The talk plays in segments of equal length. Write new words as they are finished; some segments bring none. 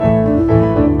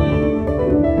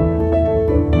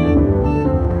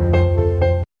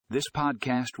This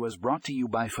podcast was brought to you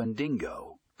by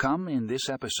Fundingo. Come in this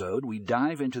episode, we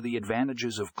dive into the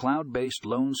advantages of cloud-based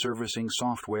loan servicing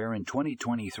software in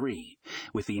 2023.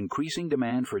 With the increasing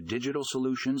demand for digital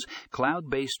solutions,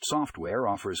 cloud-based software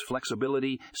offers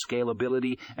flexibility,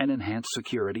 scalability, and enhanced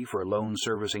security for loan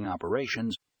servicing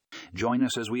operations. Join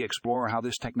us as we explore how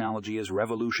this technology is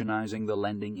revolutionizing the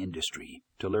lending industry.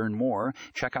 To learn more,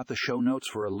 check out the show notes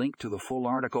for a link to the full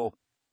article.